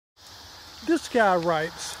This guy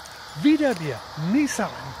writes, VW, Nissan,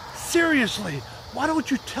 seriously, why don't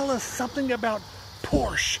you tell us something about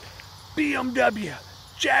Porsche, BMW,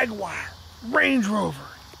 Jaguar, Range Rover?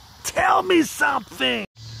 Tell me something!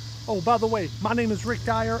 Oh, by the way, my name is Rick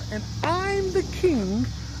Dyer, and I'm the king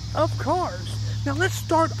of cars. Now let's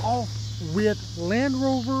start off with Land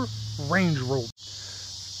Rover, Range Rover.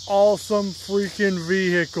 Awesome freaking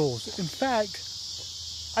vehicles. In fact,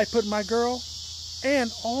 I put my girl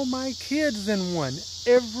and all my kids in one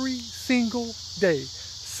every single day.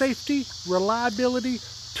 Safety, reliability,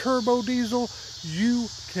 turbo diesel, you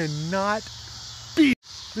cannot beat.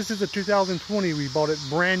 This is a 2020. We bought it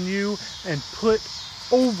brand new and put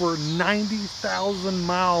over 90,000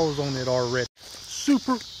 miles on it already.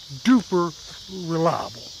 Super duper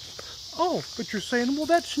reliable. Oh, but you're saying, well,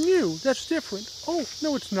 that's new, that's different. Oh,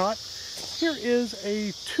 no, it's not. Here is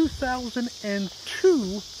a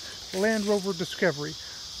 2002 Land Rover Discovery.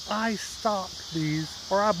 I stock these,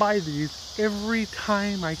 or I buy these every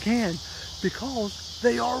time I can because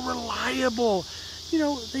they are reliable. You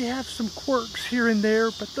know, they have some quirks here and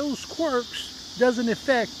there, but those quirks doesn't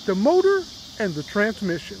affect the motor and the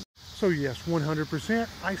transmission. So yes, 100%,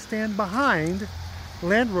 I stand behind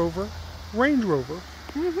Land Rover, Range Rover.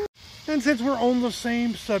 And since we're on the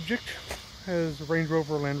same subject as Range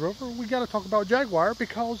Rover, Land Rover, we got to talk about Jaguar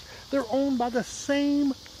because they're owned by the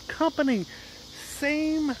same company,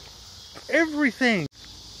 same everything,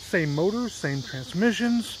 same motors, same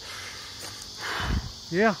transmissions.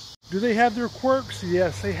 Yeah. Do they have their quirks?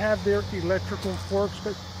 Yes, they have their electrical quirks,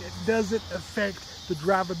 but it doesn't affect the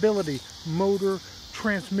drivability. Motor,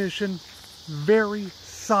 transmission, very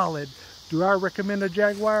solid. Do I recommend a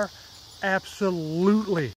Jaguar?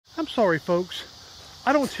 Absolutely. I'm sorry, folks.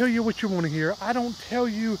 I don't tell you what you want to hear. I don't tell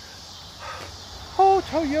you, oh,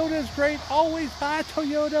 Toyota is great. Always buy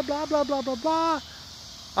Toyota, blah, blah, blah, blah, blah.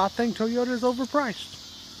 I think Toyota is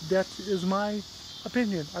overpriced. That is my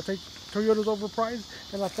opinion. I think Toyota's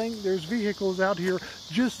overpriced, and I think there's vehicles out here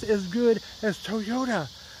just as good as Toyota.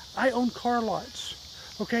 I own car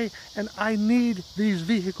lots, okay? And I need these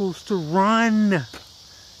vehicles to run.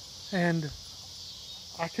 And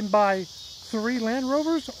I can buy 3 Land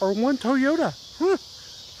Rovers or 1 Toyota.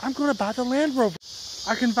 I'm gonna buy the Land Rover.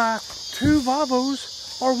 I can buy 2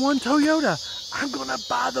 Volvos or 1 Toyota. I'm gonna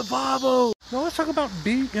buy the Volvo. Now let's talk about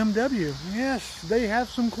BMW. Yes, they have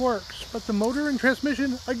some quirks, but the motor and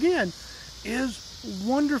transmission, again, is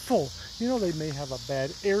wonderful. You know, they may have a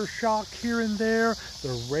bad air shock here and there.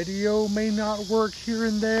 The radio may not work here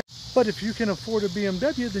and there. But if you can afford a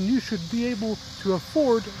BMW, then you should be able to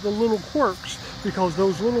afford the little quirks, because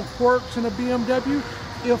those little quirks in a BMW,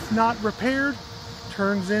 if not repaired,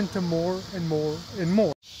 turns into more and more and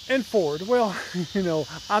more. And Ford, well, you know,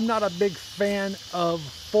 I'm not a big fan of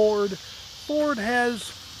Ford. Ford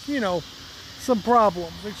has, you know, some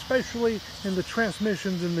problems, especially in the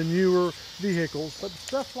transmissions in the newer vehicles. But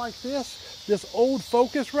stuff like this old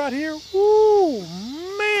Focus right here, ooh,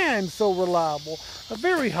 man, so reliable. A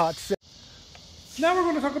very hot set. Now we're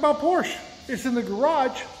going to talk about Porsche. It's in the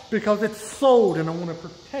garage because it's sold and I want to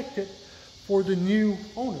protect it for the new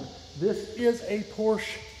owner. This is a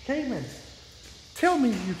Porsche Cayman. Tell me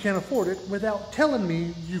you can't afford it without telling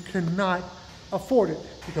me you cannot afford it.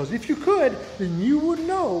 Because if you could, then you would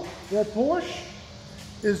know that Porsche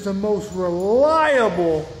is the most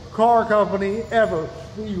reliable car company ever.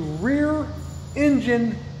 The rear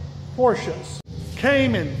engine Porsches.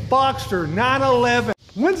 Cayman, Boxster, 911.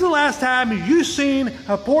 When's the last time you seen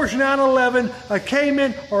a Porsche 911, a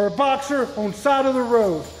Cayman, or a Boxster on side of the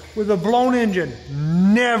road with a blown engine?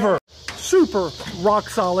 Never. Super rock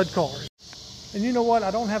solid cars. And you know what?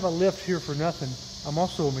 I don't have a lift here for nothing. I'm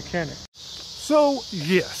also a mechanic. So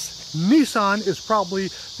yes, Nissan is probably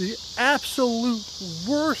the absolute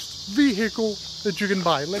worst vehicle that you can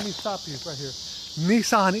buy. Let me stop you right here.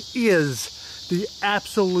 Nissan is the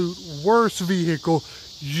absolute worst vehicle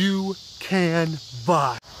you can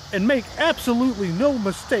buy. And make absolutely no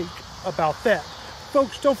mistake about that.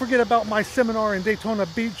 Folks, don't forget about my seminar in Daytona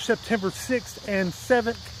Beach, September 6th and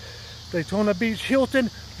 7th. Daytona Beach, Hilton.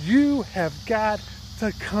 You have got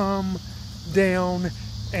to come down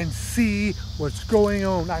and see what's going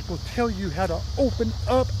on. I will tell you how to open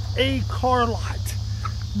up a car lot.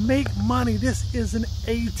 Make money. This is an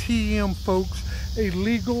ATM, folks. A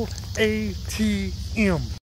legal ATM.